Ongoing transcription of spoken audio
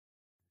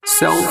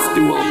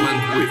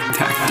Self-development with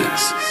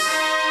tactics.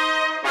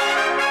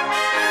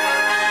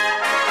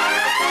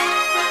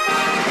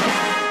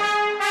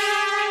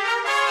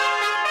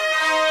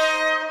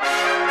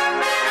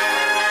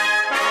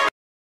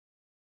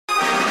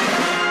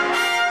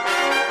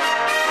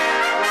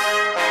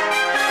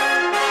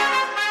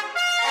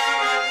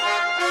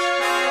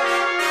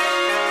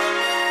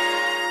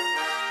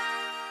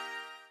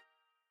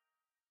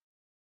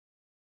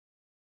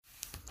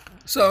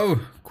 So,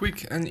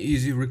 quick and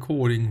easy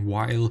recording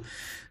while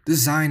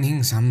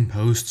designing some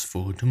posts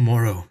for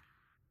tomorrow.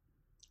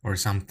 Or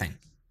something,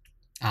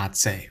 I'd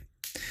say.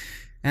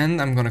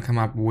 And I'm gonna come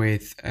up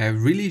with a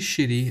really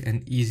shitty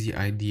and easy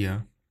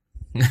idea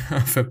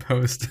of a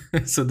post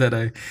so that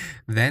I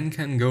then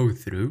can go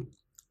through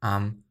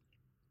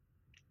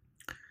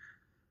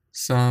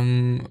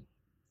some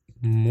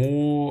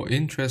more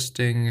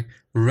interesting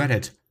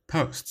Reddit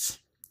posts.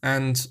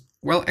 And,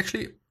 well,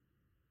 actually,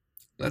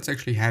 let's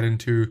actually head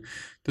into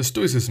the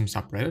Stoicism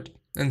subreddit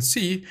and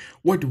see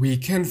what we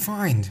can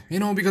find,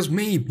 because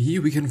maybe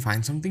we can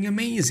find something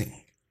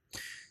amazing.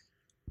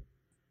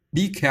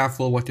 Be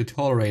careful what you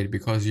tolerate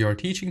because you're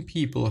teaching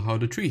people how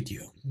to treat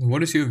you.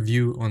 What is your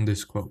view on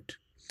this quote?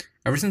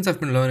 Ever since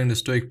I've been learning the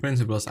Stoic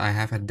principles, I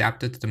have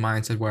adapted to the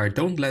mindset where I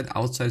don't let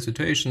outside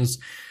situations,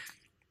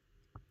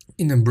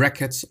 in the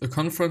brackets,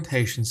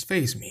 confrontations,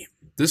 phase me.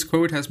 This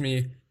quote has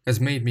made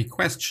me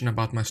question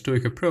about my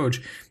Stoic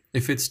approach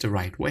if it's the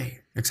right way.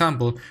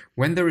 Example,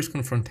 when there is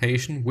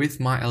confrontation with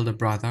my elder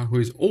brother who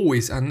is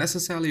always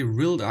unnecessarily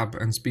riled up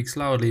and speaks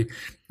loudly,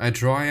 I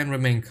try and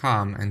remain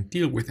calm and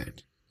deal with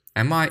it.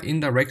 Am I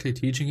indirectly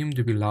teaching him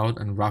to be loud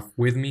and rough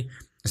with me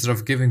instead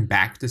of giving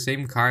back the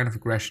same kind of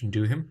aggression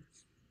to him?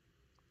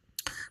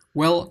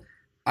 Well,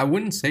 I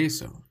wouldn't say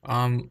so.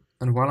 And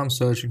while I'm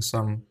searching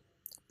some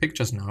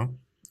pictures now,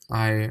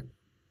 I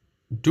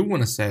do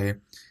want to say,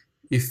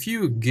 if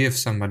you give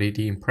somebody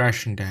the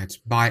impression that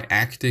by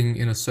acting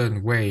in a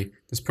certain way,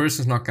 this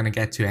person's not going to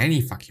get to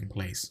any fucking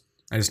place,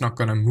 and it's not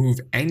going to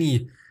move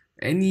any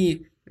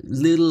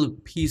little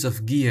piece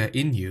of gear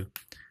in you,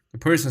 the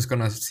person is going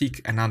to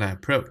seek another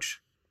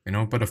approach,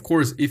 But of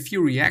course, if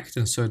you react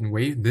in a certain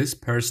way, this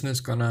person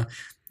is going to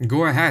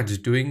go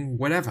ahead doing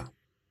whatever,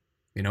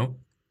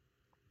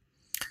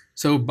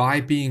 So by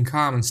being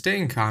calm and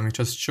staying calm, you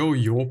just show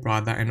your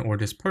brother and or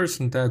this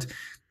person that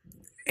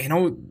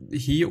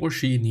he or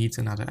she needs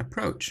another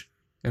approach,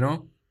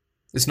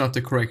 It's not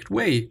the correct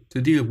way to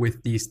deal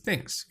with these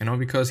things,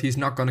 because he's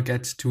not going to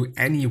get to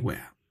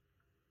anywhere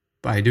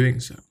by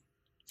doing so.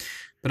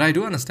 But I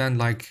do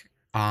understand,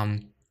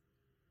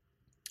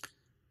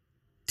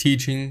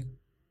 teaching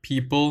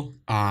people,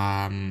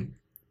 and,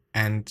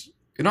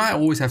 I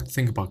always have to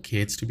think about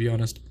kids, to be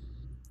honest.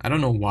 I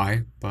don't know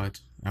why, but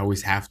I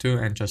always have to,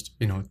 and just,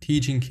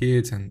 teaching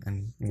kids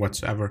and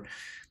whatsoever.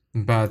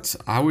 But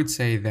I would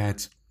say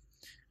that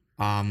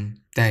I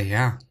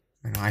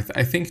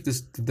think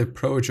the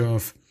approach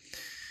of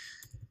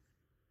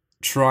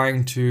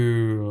trying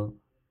to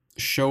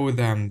show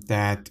them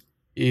that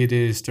it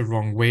is the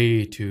wrong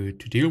way to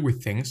deal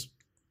with things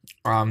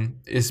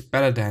is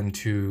better than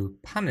to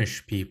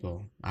punish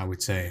people, I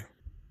would say,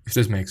 if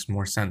this makes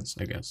more sense,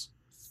 I guess.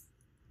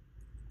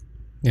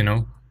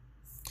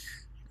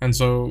 And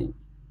so,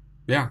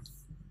 yeah,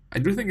 I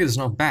do think it is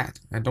not bad.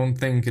 I don't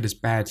think it is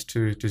bad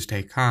to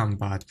stay calm,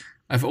 but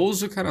I've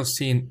also kind of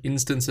seen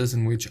instances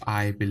in which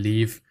I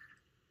believe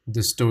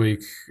the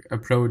Stoic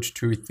approach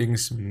to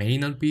things may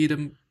not be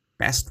the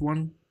best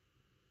one,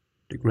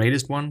 the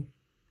greatest one,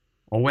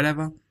 or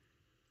whatever,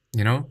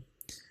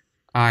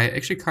 I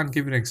actually can't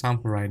give an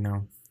example right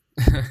now.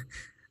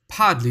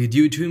 Partly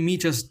due to me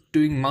just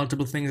doing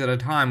multiple things at a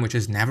time, which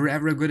is never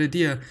ever a good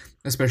idea,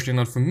 especially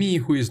not for me,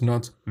 who is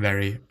not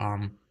very,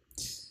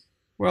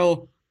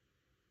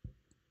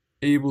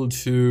 able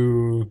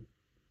to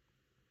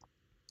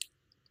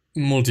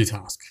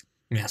multitask.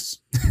 Yes,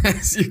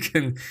 as you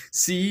can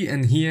see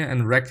and hear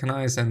and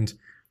recognize and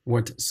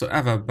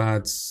whatsoever,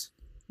 but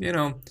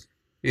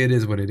it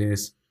is what it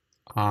is.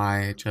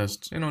 I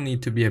just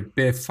need to be a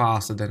bit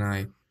faster than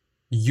I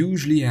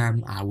usually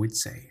am, I would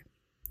say,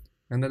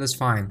 and that is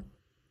fine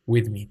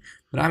with me.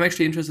 But I'm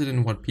actually interested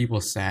in what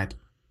people said,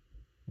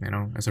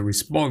 as a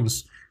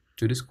response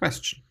to this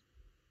question.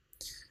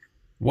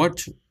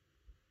 What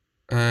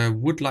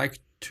would like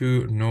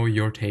to know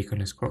your take on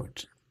this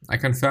quote. I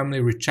can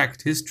firmly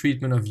reject his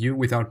treatment of you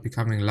without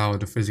becoming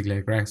loud or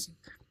physically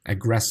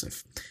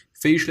aggressive.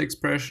 Facial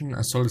expression,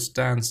 a solid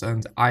stance,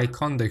 and eye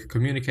contact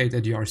communicate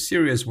that you are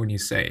serious when you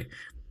say.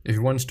 If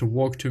you wanted to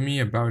talk to me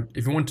about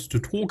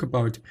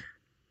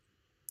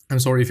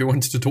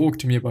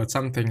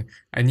something,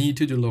 I need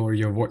you to lower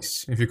your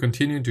voice. If you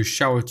continue to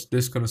shout,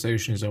 this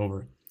conversation is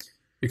over.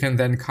 You can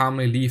then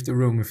calmly leave the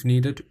room if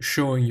needed,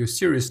 showing your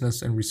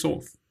seriousness and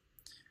resolve.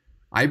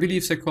 I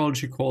believe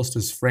psychology calls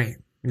this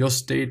frame. You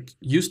state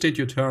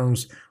your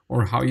terms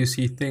or how you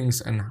see things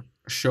and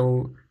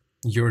show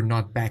you're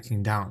not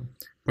backing down.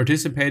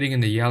 Participating in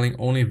the yelling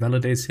only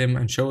validates him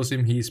and shows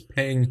him he's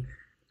playing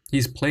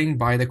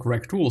by the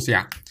correct rules.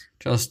 Yeah,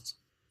 just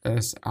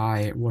as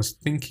I was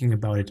thinking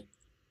about it,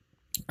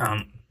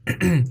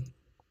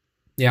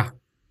 yeah,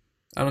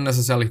 I don't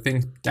necessarily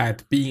think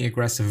that being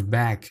aggressive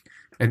back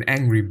and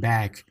angry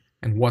back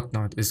and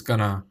whatnot is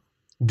gonna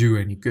do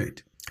any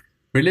good.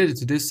 Related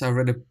to this, I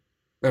read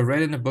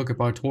in a book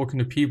about talking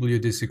to people you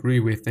disagree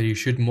with that you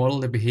should model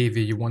the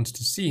behavior you want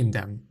to see in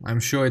them. I'm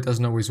sure it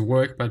doesn't always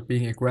work, but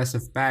being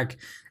aggressive back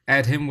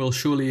at him will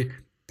surely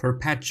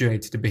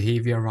perpetuate the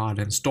behavior rather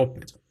than stop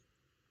it.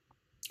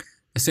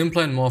 A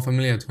simpler and more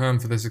familiar term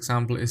for this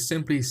example is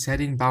simply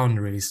setting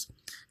boundaries.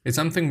 It's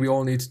something we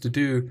all need to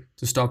do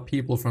to stop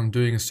people from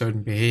doing a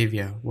certain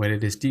behavior, whether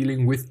it is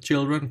dealing with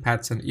children,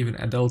 pets, and even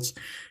adults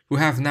who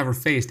have never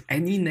faced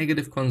any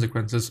negative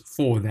consequences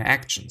for their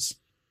actions.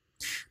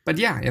 But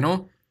yeah,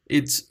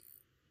 this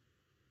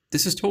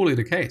is totally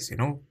the case,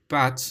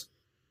 but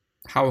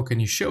how can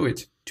you show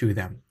it to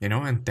them,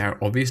 and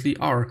there obviously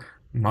are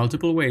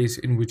multiple ways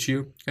in which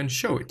you can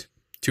show it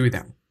to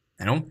them,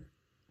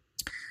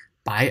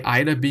 by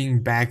either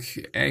being back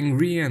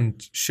angry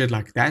and shit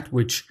like that,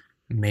 which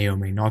may or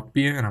may not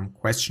be, and I'm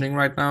questioning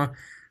right now,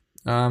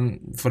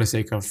 for the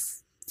sake of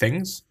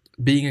things,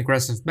 being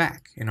aggressive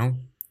back,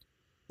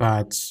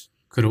 but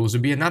could also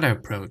be another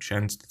approach.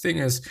 And the thing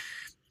is,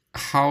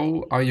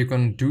 how are you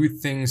going to do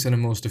things in the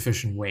most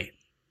efficient way?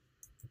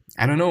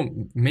 I don't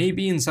know,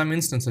 maybe in some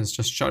instances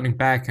just shouting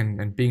back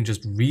and being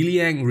just really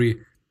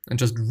angry and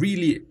just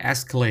really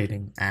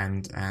escalating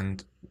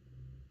and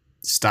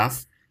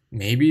stuff,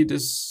 maybe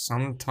this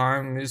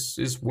sometime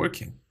is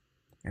working,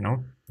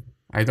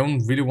 I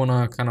don't really want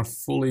to kind of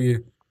fully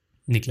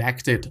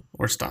neglect it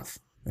or stuff,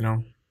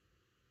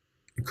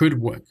 It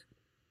could work.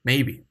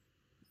 Maybe.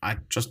 I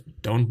just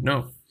don't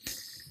know.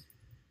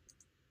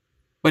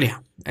 But yeah,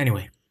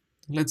 anyway,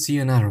 let's see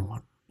another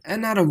one.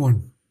 Another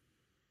one.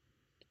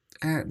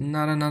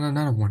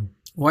 Another one.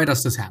 Why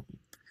does this happen?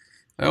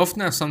 I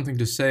often have something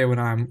to say when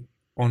I'm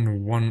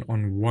on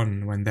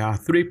one-on-one. When there are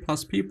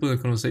 3+ people in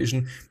a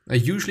conversation, I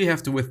usually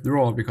have to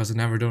withdraw because I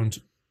never don't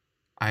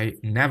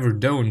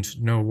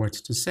know what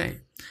to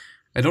say.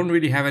 I don't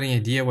really have any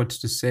idea what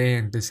to say,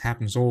 and this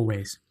happens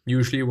always.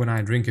 Usually when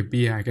I drink a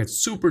beer, I get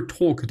super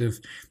talkative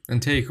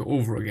and take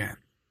over again.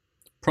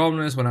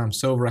 Problem is, when I'm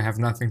sober, I have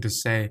nothing to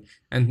say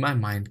and my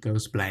mind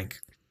goes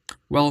blank.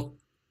 Well,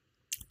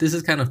 this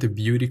is kind of the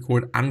beauty,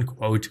 quote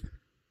unquote,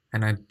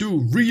 and I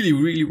do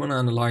really want to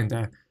underline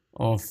that,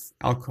 of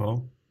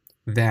alcohol,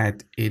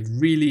 that it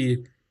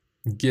really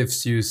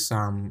gives you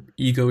some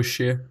ego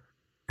shit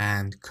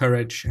and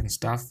courage and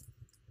stuff,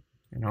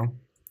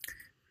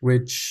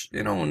 which,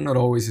 not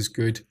always is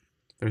good.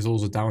 There's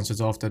also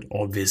downsides of that,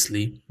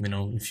 obviously,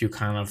 if you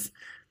kind of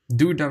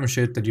do dumb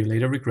shit that you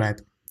later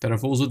regret, that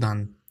I've also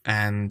done,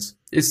 and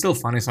it's still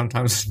funny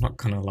sometimes, I'm not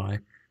gonna lie.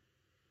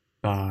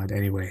 But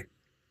anyway,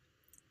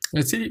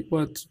 let's see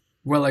what,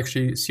 well,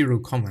 actually 0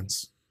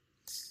 comments.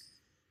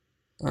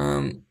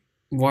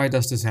 Why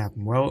does this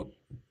happen? Well,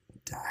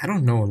 I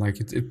don't know, like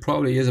it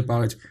probably is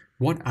about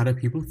what other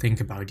people think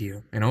about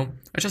you,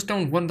 I just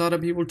don't want other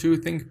people to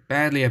think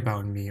badly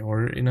about me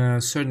or in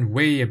a certain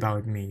way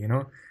about me,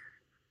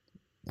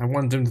 I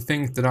want them to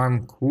think that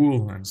I'm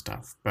cool and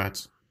stuff,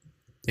 but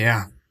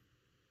yeah,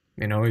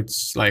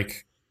 it's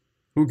like,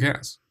 who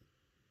cares?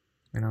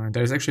 And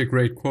there's actually a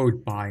great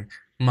quote by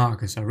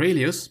Marcus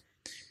Aurelius,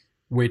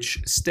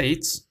 which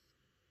states,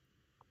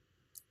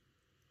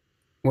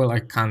 well, I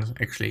can't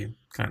actually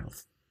kind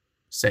of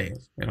say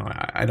it,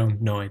 I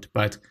don't know it,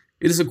 but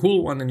it is a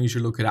cool one and you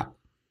should look it up.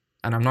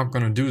 And I'm not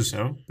going to do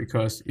so,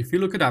 because if you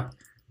look it up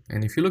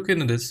and if you look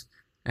into this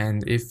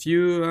and if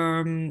you,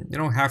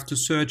 have to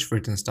search for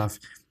it and stuff,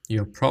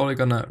 you're probably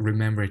going to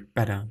remember it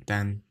better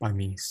than by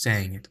me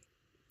saying it.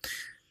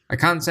 I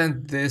can't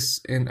send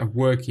this in a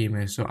work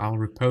email, so I'll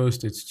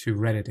repost it to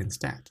Reddit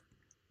instead.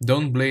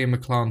 Don't blame a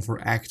clown for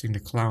acting the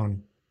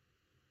clown.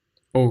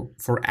 Oh,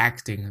 for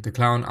acting. The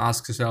clown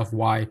asks himself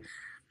why.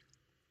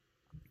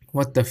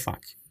 What the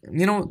fuck?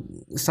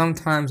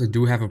 Sometimes I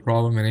do have a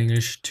problem in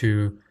English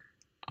to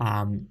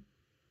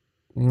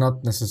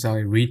not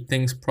necessarily read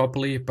things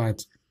properly,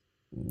 but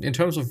in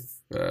terms of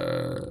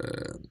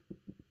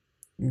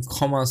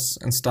commas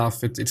and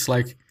stuff, it's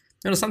like,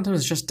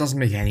 sometimes it just doesn't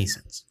make any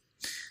sense.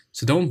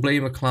 So don't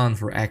blame a clown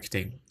for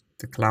acting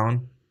the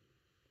clown,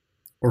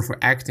 or for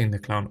acting the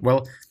clown.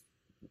 Well,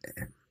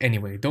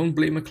 anyway, don't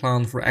blame a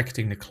clown for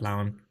acting the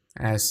clown,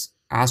 as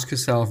ask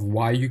yourself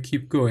why you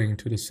keep going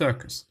to the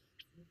circus.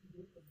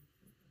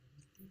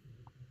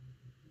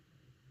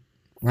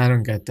 I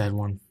don't get that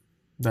one.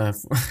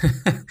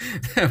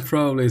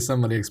 Probably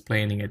somebody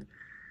explaining it.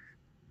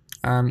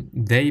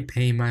 They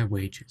pay my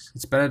wages.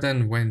 It's better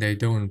than when they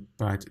don't,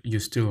 but you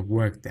still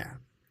work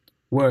there.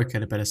 Work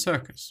at a better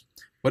circus.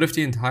 What if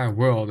the entire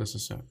world is a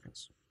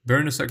circus?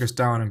 Burn the circus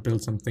down and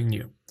build something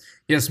new.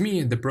 Yes,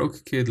 me, the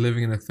broke kid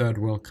living in a third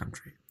world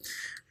country.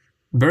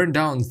 Burn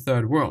down the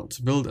third world,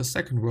 build a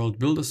second world,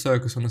 build a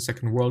circus on the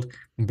second world,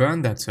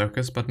 burn that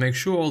circus, but make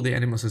sure all the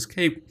animals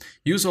escape,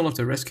 use all of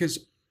the rescued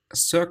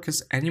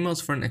circus animals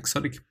for an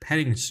exotic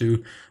petting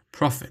zoo,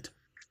 profit.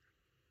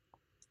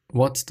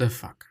 What the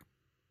fuck?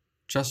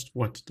 Just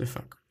what the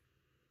fuck?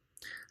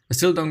 I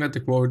still don't get the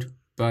quote,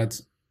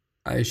 but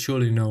I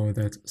surely know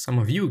that some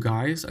of you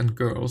guys and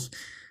girls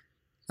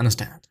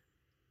understand.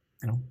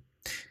 You know,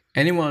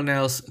 anyone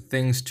else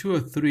thinks two or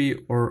three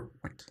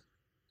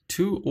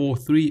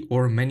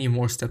or many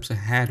more steps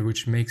ahead,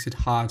 which makes it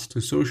hard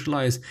to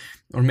socialize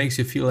or makes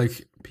you feel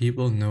like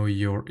people know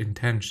your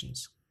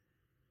intentions.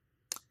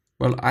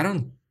 Well, I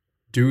don't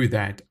do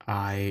that.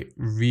 The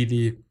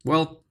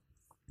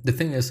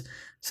thing is,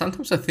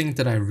 sometimes I think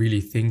that I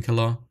really think a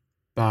lot,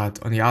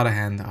 but on the other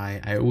hand,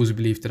 I always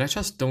believe that I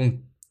just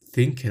don't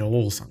think at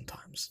all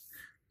sometimes,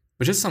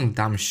 which is some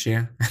dumb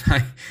shit, and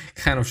I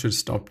kind of should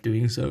stop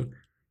doing so.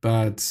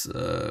 But,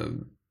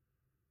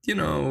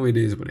 it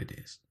is what it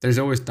is. There's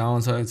always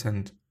downsides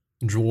and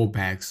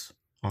drawbacks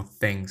of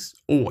things,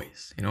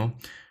 always,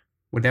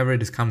 whatever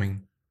it is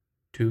coming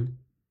to.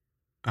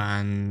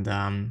 And,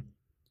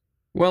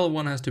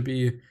 one has to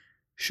be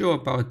sure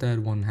about that,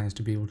 one has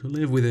to be able to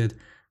live with it,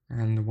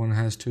 and one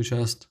has to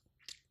just,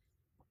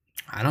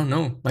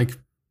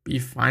 be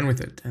fine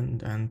with it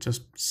and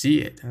just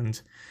see it,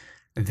 and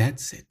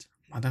that's it,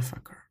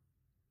 motherfucker,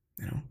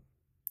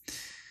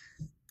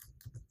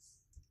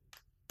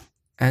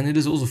 And it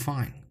is also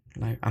fine,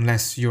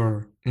 unless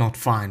you're not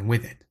fine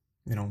with it,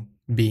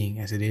 being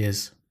as it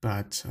is.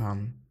 But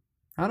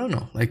I don't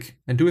know, I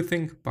do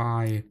think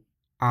by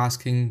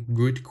asking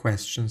good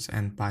questions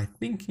and by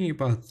thinking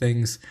about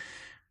things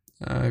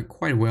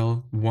quite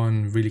well,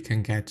 one really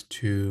can get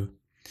to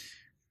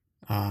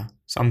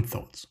some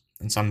thoughts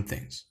and some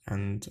things.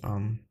 And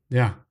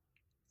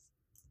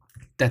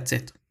that's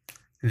it.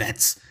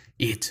 That's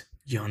it.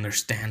 You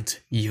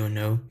understand,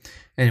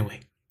 Anyway,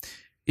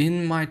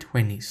 in my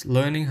 20s,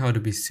 learning how to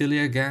be silly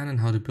again and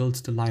how to build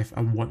the life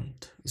I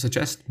want.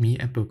 Suggest me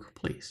a book,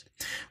 please.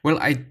 Well,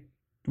 I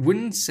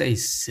wouldn't say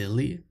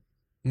silly.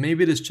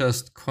 Maybe it is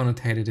just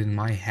connotated in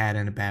my head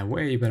in a bad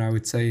way, but I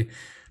would say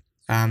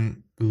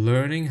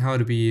learning how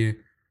to be,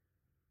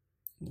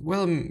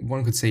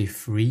 one could say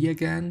free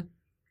again,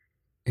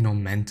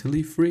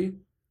 mentally free,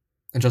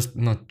 and just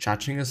not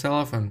judging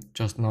yourself and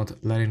just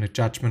not letting the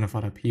judgment of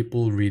other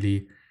people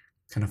really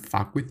kind of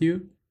fuck with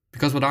you.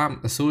 Because what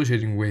I'm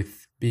associating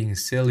with being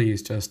silly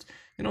is just,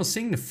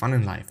 seeing the fun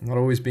in life, not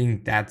always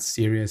being that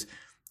serious,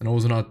 and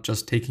also not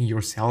just taking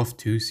yourself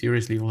too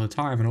seriously all the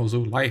time, and also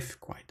life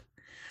quite.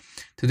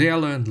 Today I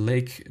learned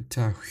Lake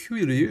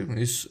Tahoe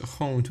is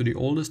home to the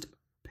oldest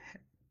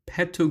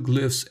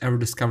petroglyphs ever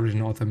discovered in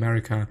North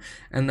America,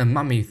 and a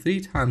mummy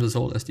 3 times as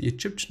old as the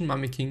Egyptian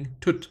mummy king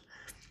Tut.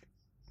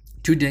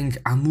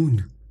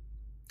 Tutankhamun.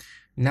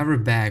 Never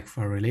beg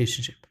for a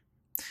relationship.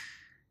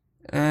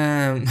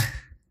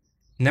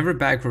 Never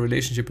beg for a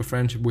relationship or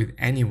friendship with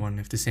anyone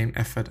if the same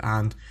effort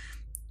and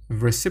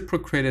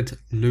reciprocated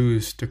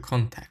lose the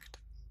contact.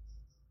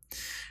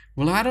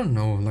 Well, I don't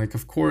know,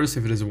 of course,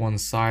 if it is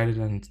one-sided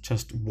and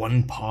just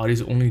one party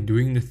is only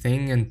doing the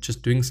thing and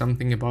just doing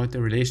something about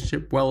the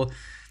relationship, well,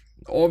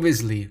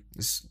 obviously,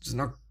 it's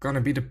not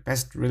gonna be the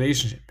best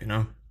relationship,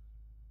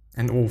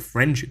 or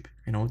friendship,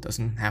 it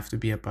doesn't have to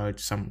be about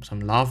some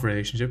love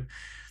relationship,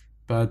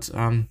 but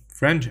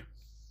friendship.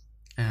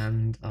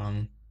 And,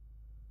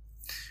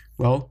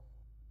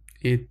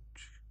 it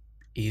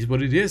is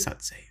what it is,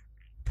 I'd say.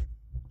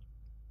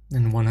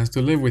 And one has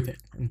to live with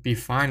it and be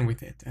fine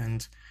with it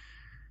and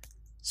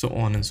so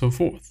on and so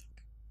forth.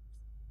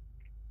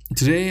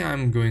 Today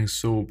I'm going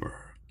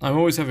sober. I'm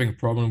always having a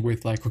problem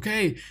with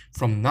okay,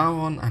 from now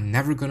on I'm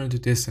never gonna do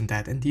this and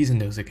that and these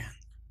and those again.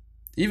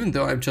 Even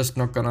though I'm just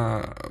not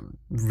gonna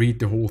read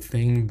the whole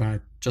thing,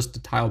 but just the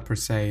title per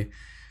se,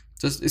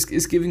 just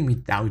is giving me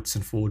doubts,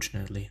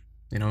 unfortunately.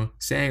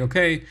 Saying,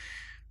 okay,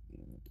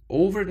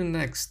 over the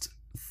next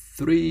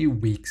 3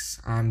 weeks,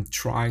 I'm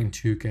trying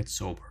to get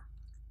sober.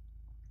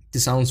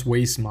 This sounds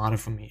way smarter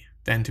for me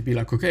than to be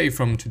okay,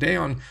 from today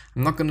on,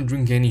 I'm not gonna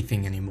drink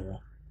anything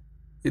anymore.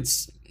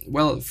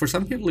 For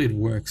some people it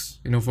works.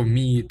 For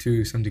me,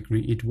 to some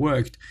degree, it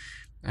worked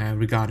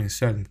regarding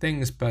certain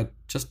things, but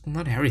just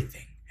not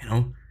everything,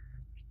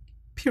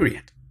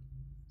 Period.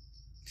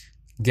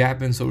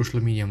 Gap in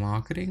social media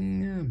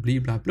marketing, blah,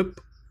 blah, blah.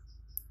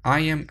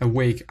 I am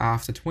awake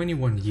after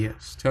 21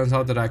 years. Turns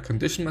out that I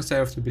conditioned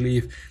myself to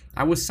believe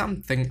I was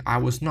something I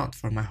was not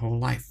for my whole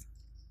life.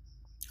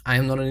 I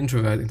am not an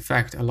introvert. In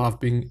fact, I love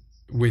being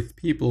with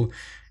people.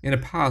 In the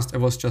past, I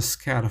was just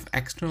scared of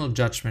external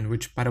judgment,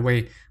 which, by the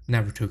way,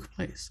 never took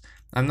place.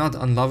 I'm not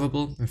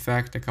unlovable. In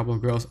fact, a couple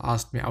of girls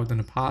asked me out in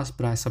the past,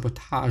 but I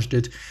sabotaged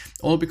it,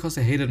 all because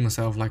I hated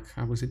myself like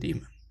I was a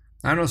demon.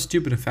 I'm not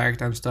stupid. In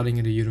fact, I'm studying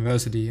at a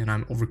university and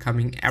I'm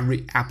overcoming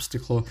every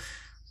obstacle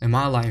in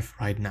my life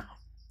right now.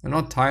 I'm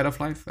not tired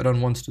of life. I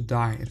don't want to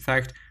die. In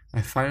fact,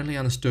 I finally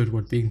understood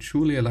what being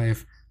truly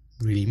alive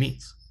really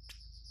means.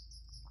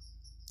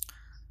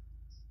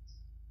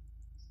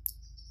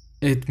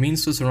 It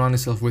means to surround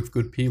yourself with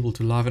good people,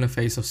 to love in the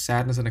face of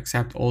sadness and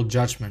accept all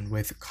judgment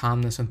with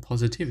calmness and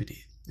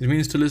positivity. It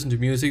means to listen to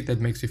music that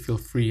makes you feel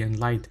free and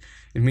light.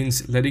 It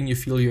means letting you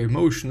feel your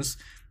emotions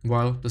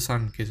while the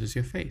sun kisses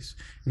your face.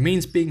 It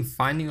means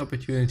finding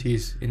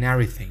opportunities in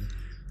everything.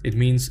 It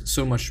means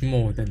so much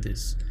more than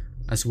this.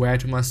 I swear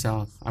to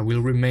myself, I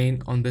will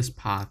remain on this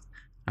path.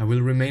 I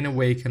will remain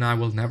awake and I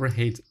will never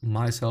hate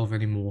myself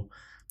anymore.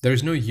 There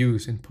is no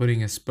use in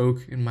putting a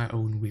spoke in my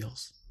own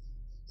wheels.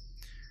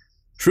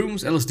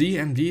 Shrooms, LSD,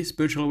 MD,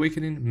 spiritual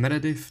awakening,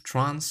 meditative,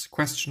 trance, ?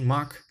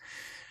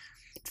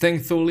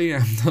 Thankfully,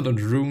 I'm not on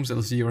shrooms,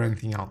 LSD or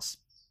anything else.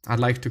 I'd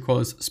like to call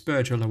it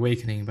spiritual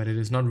awakening, but it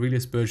is not really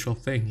a spiritual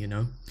thing, you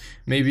know?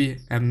 Maybe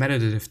a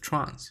meditative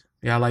trance.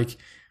 Yeah, like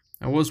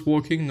I was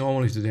walking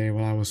normally today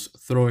while I was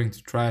throwing the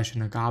trash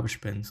in a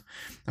garbage bin.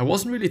 I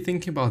wasn't really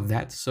thinking about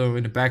that, so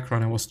in the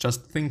background I was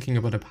just thinking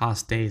about the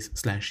past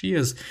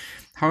days/years,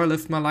 how I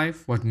lived my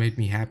life, what made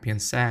me happy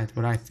and sad,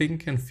 what I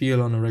think and feel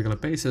on a regular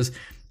basis,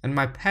 and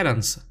my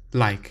patterns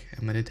like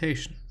a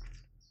meditation.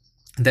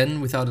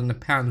 Then, without an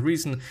apparent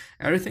reason,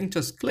 everything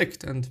just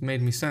clicked and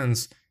made me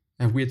sense.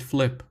 A weird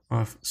flip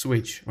of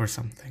switch or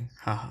something.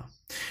 Haha.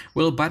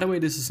 Well, by the way,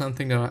 this is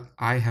something that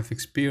I have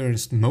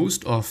experienced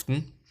most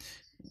often,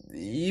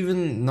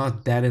 even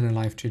not that in a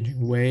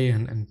life-changing way,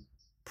 and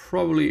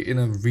probably in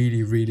a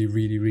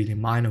really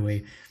minor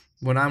way,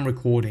 when I'm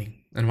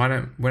recording and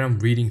when I'm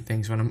reading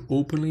things, when I'm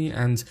openly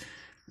and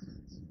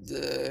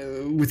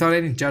without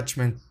any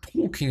judgment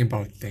talking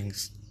about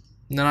things.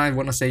 Then I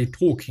want to say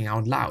talking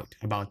out loud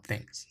about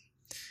things.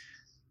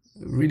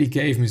 It really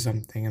gave me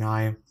something, and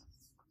I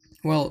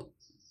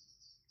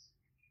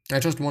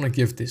just want to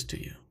give this to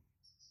you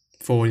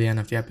for the end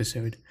of the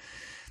episode.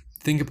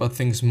 Think about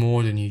things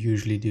more than you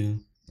usually do.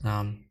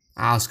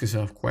 Ask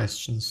yourself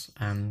questions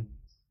and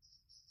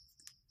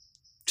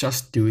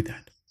just do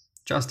that.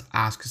 Just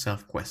ask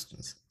yourself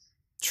questions.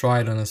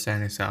 Try to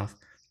understand yourself.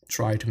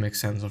 Try to make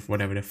sense of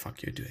whatever the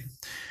fuck you're doing.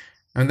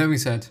 And that being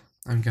said,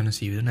 I'm gonna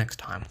see you the next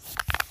time.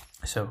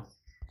 So,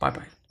 bye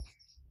bye.